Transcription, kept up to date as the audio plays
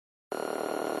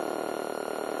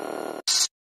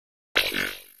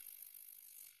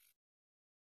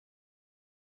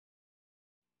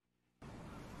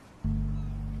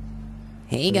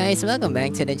Hey guys, welcome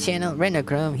back to the channel.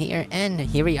 Ren'0 here, and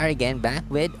here we are again back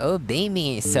with Obey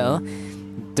Me. So,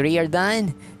 3 are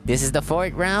done. This is the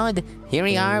 4th round. Here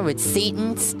we are with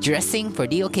Satan's dressing for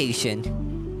the occasion.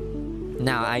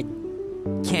 Now, I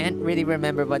can't really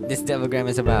remember what this Devilgram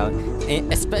is about,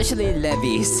 especially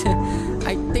levies.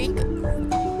 I think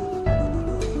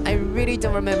I really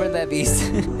don't remember levies,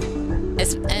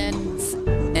 and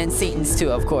Satan's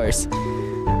too, of course.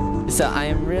 So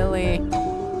I'm really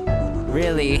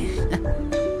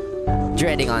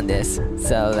dreading on this.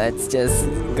 So let's just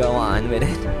go on with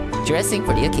it. Dressing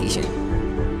for the occasion.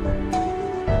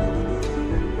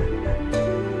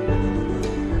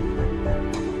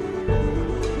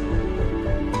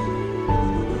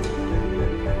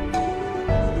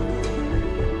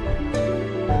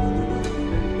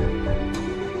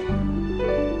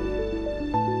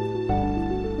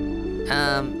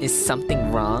 Is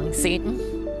something wrong, Satan?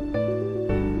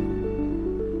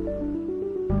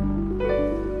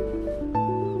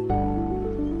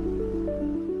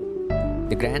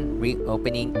 The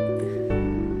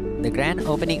grand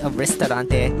opening of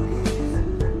Restaurante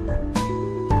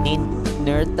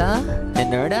Ninurta?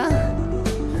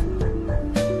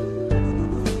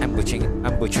 I'm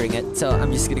butchering it, so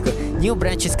I'm just gonna go. New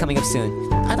branch is coming up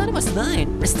soon. I thought it was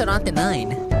 9. Restaurante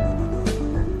 9.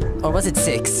 Or was it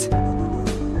 6?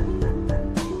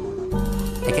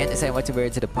 I can't decide what to wear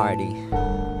to the party.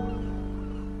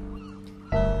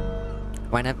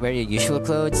 Why not wear your usual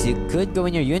clothes? You could go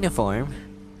in your uniform.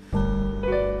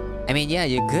 I mean, yeah,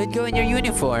 you could go in your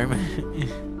uniform.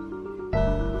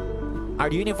 Our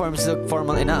uniforms look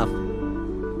formal enough.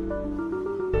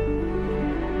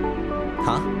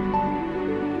 Huh?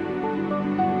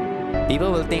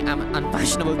 People will think I'm an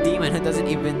unfashionable demon who doesn't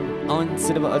even own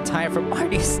suitable attire for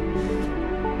parties.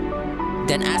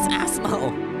 Then ask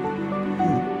Asmo.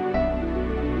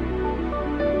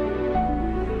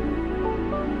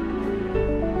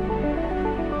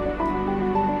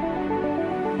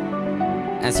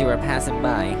 As you were passing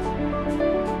by,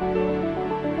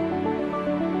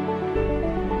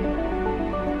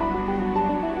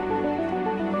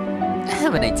 I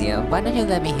have an idea. Why don't you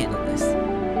let me handle this?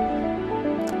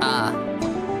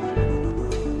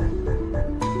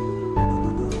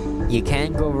 You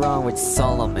can't go wrong with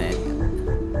Solomon.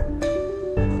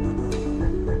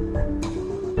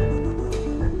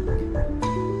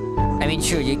 I mean,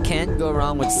 sure, you can't go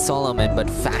wrong with Solomon, but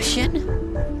fashion?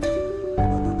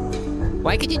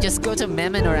 Why can't you just go to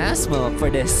Memon or Asmo for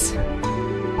this?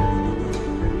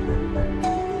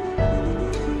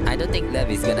 I don't think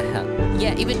Levy's gonna help.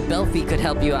 Yeah, even Belfi could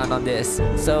help you out on this.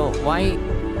 So why?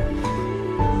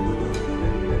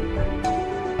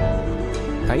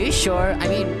 Are you sure? I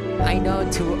mean, I know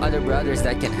 2 other brothers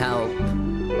that can help.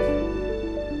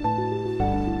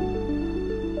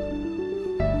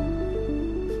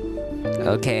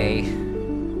 Okay,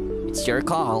 it's your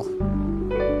call.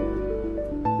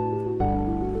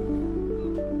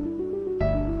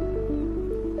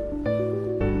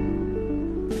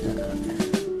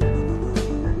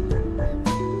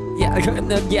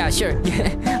 Yeah, sure.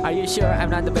 Are you sure I'm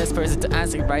not the best person to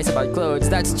ask advice about clothes?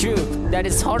 That's true. That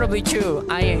is horribly true.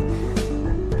 I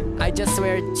just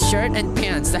wear shirt and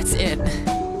pants. That's it.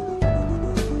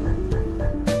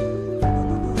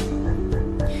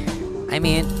 I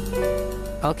mean,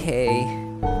 okay.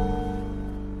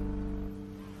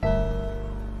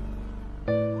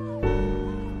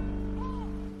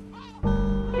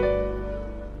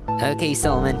 Okay,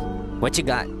 Solomon, what you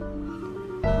got?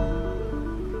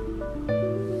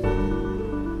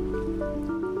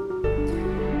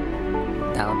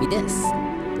 That'll be this.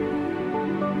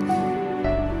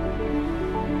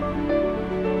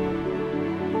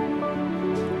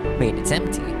 Wait, it's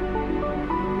empty.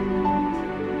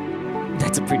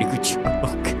 That's a pretty good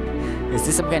joke. Is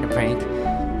this some kind of prank?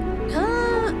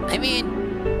 I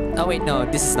mean... Oh wait, no,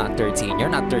 this is not 13. You're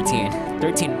not 13.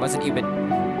 13 wasn't even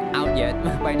out yet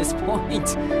by this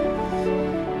point.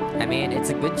 I mean, it's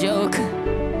a good joke.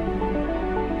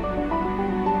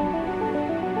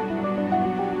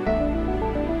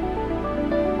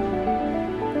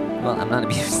 Well, I'm not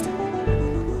amused.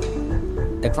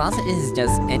 The closet is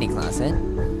just any closet.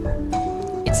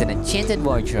 It's an enchanted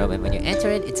wardrobe, and when you enter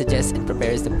it, it suggests and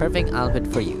prepares the perfect outfit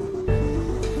for you.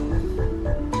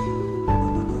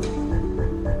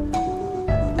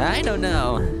 I don't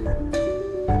know.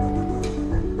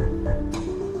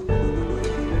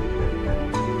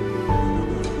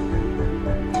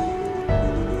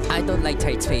 I don't like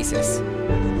tight spaces.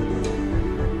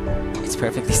 It's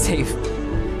perfectly safe.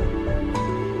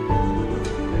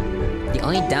 The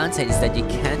only downside is that you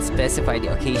can't specify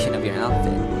the occasion of your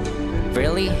outfit.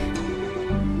 Really?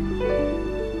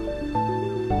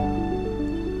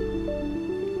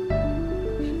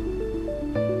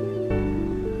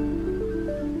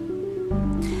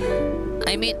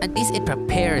 I mean, at least it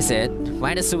prepares it.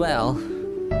 Might as well.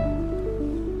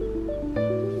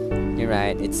 You're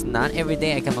right, it's not every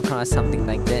day I come across something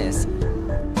like this.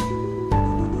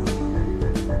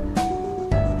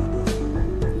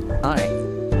 Alright,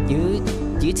 you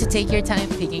two take your time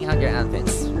picking out your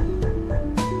outfits.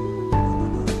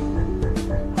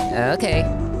 Okay.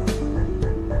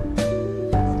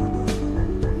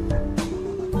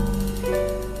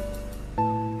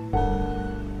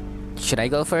 Should I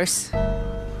go first?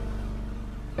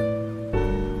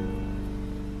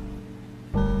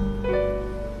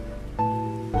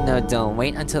 No, don't.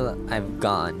 Wait until I've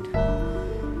gone.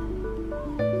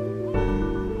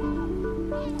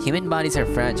 Human bodies are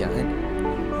fragile.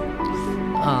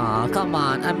 Aw, come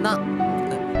on. I'm not...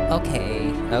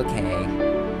 Okay, okay.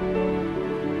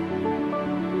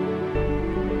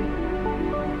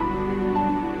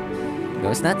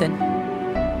 Goes nothing.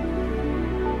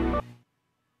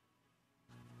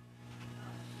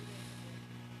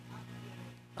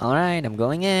 Alright, I'm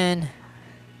going in.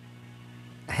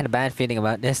 I had a bad feeling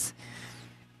about this.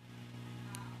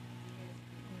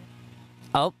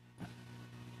 Oh.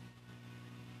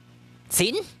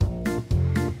 Seaton?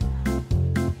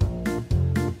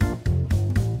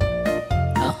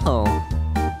 Oh.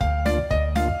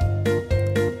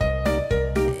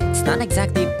 It's not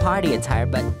exactly party attire,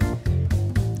 but...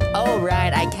 Oh,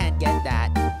 right, I can't get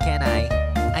that, can I?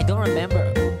 I don't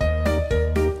remember.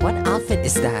 What outfit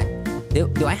is that?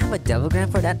 Do I have a Devilgram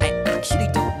for that? I actually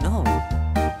don't know.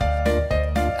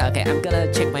 Okay, I'm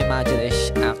gonna check my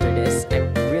Modulish after this.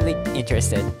 I'm really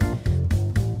interested.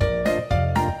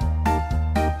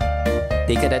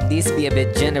 They could at least be a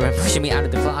bit generous pushing me out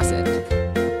of the closet.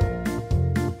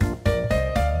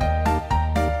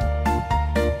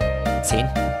 Scene?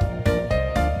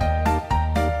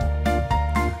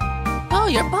 Oh,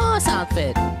 your boss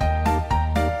outfit!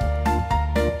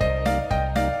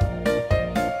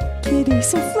 Kitty,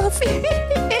 so fluffy!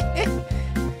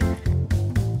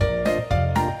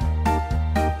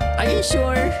 Are you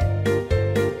sure?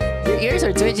 Your ears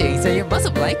are twitching, so you must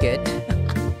have liked it.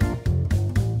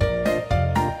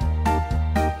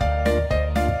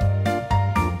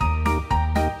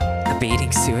 A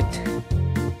bathing suit.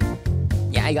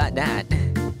 Yeah, I got that.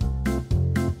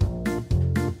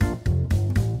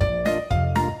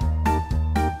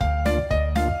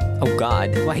 Oh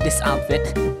god, why this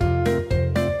outfit?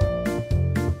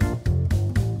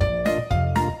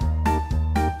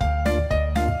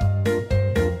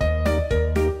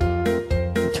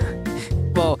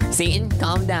 Satan,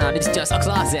 calm down, it's just a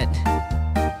closet.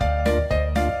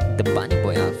 The bunny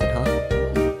boy outfit, huh?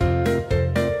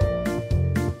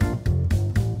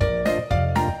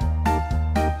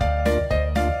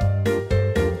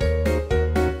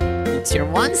 It's your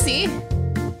onesie?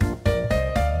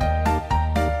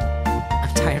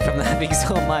 I'm tired from laughing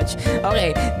so much.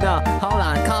 Okay, no, hold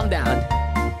on, calm down.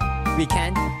 We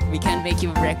can't make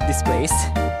you wreck this place.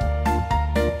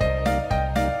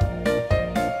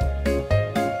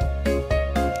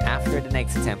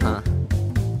 Next attempt, huh?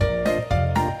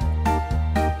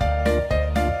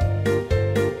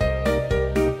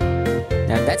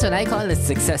 Now that's what I call a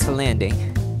successful landing.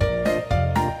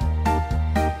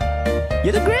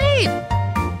 You look great!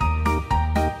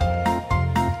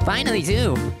 Finally,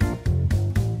 too!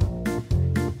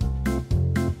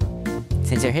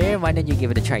 Since you're here, why don't you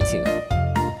give it a try, too?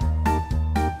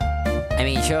 I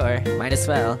mean, sure, might as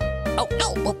well. Oh,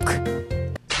 no! Oh.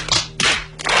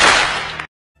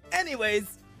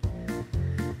 Anyways,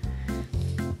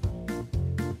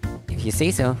 if you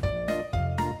say so.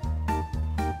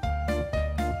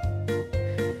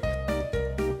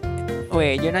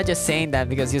 Wait, you're not just saying that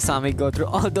because you saw me go through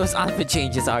all those outfit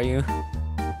changes, are you?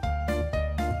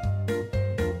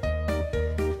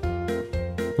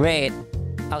 Wait.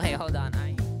 Okay, hold on.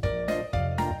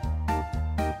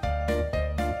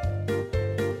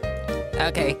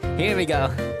 Okay, here we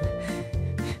go.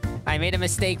 I made a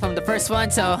mistake from the first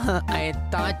one, so I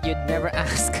thought you'd never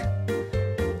ask.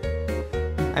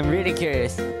 I'm really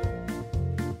curious.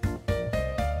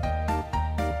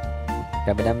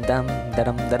 Dum-dum-dum,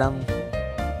 da-dum-da-dum.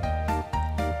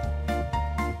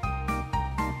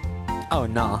 Oh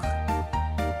no.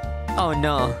 Oh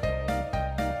no.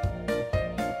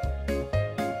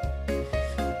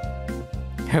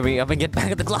 Hurry up and get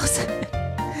back at the closet.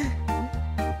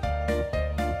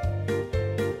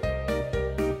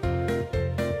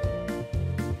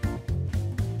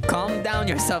 Calm down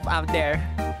yourself out there.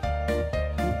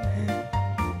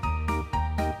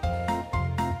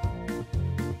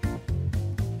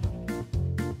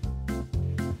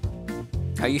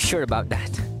 Are you sure about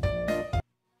that?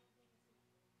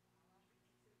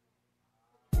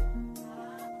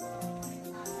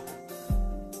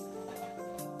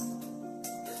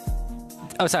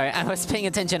 Oh, sorry, I was paying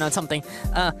attention on something.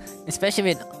 Especially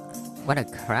with... What a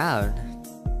crowd.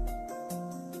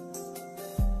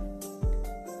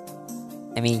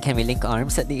 I mean, can we link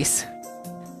arms at least?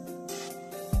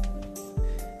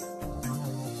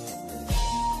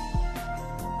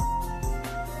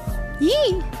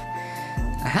 Yee!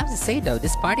 I have to say though,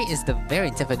 this party is the very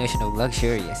definition of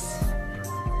luxurious.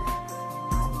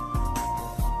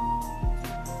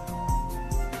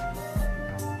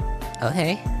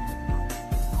 Okay.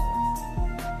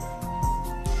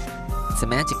 It's a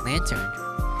magic lantern.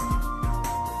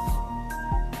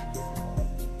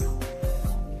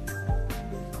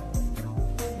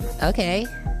 Okay.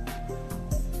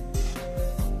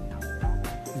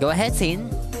 Go ahead, Satan.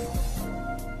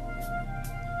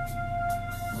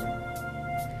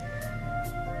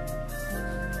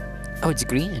 Oh, it's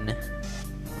green.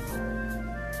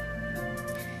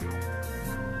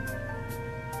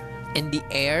 In the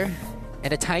air,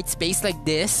 at a tight space like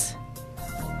this.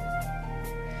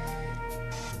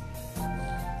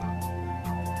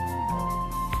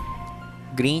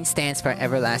 Green stands for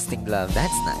everlasting love.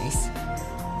 That's nice.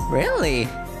 Really?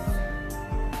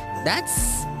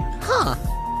 That's... Huh.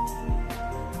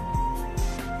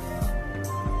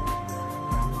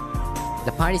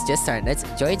 The party's just started. Let's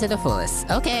enjoy it to the fullest.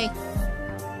 Okay.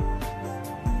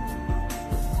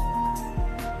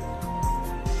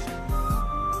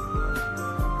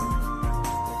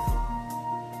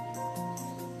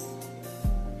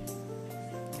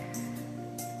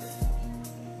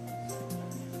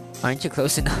 Aren't you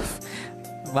close enough?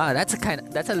 Wow, that's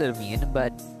a little mean,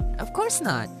 but of course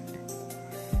not.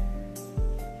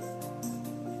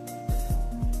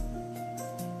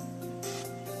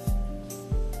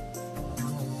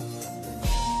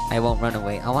 I won't run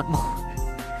away. I want more.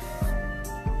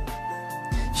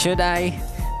 Should I,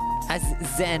 as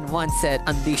Zen once said,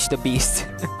 unleash the beast?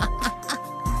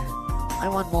 I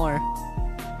want more.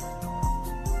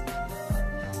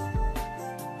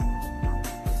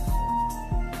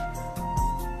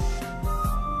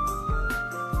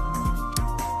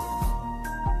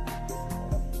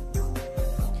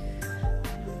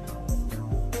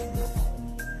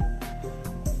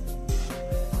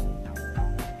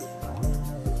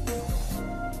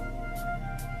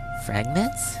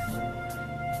 Fragments?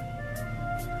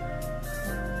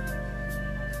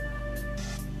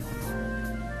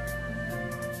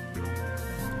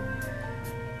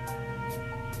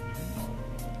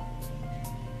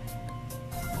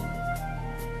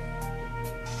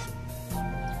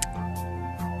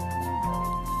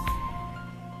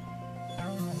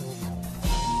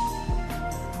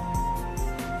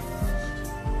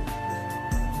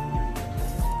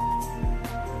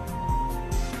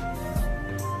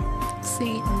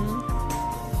 Satan.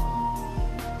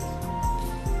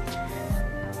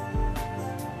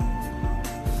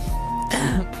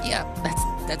 Yeah,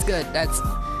 that's good. That's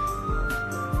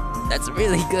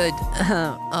really good.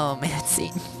 Oh man,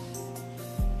 Satan.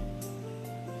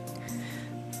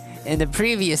 In the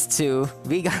previous two,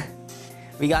 we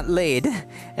got laid,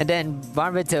 and then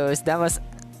Barbatos, that was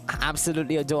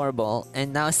absolutely adorable,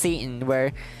 and now Satan,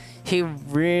 where he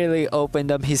really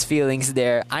opened up his feelings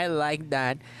there. I like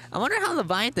that. I wonder how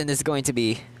Leviathan is going to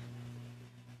be.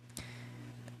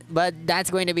 But that's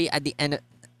going to be at the end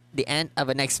of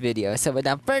the next video. So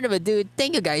without further ado,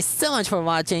 thank you guys so much for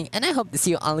watching, and I hope to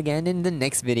see you all again in the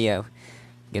next video.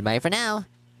 Goodbye for now.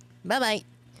 Bye bye.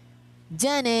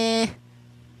 Johnny.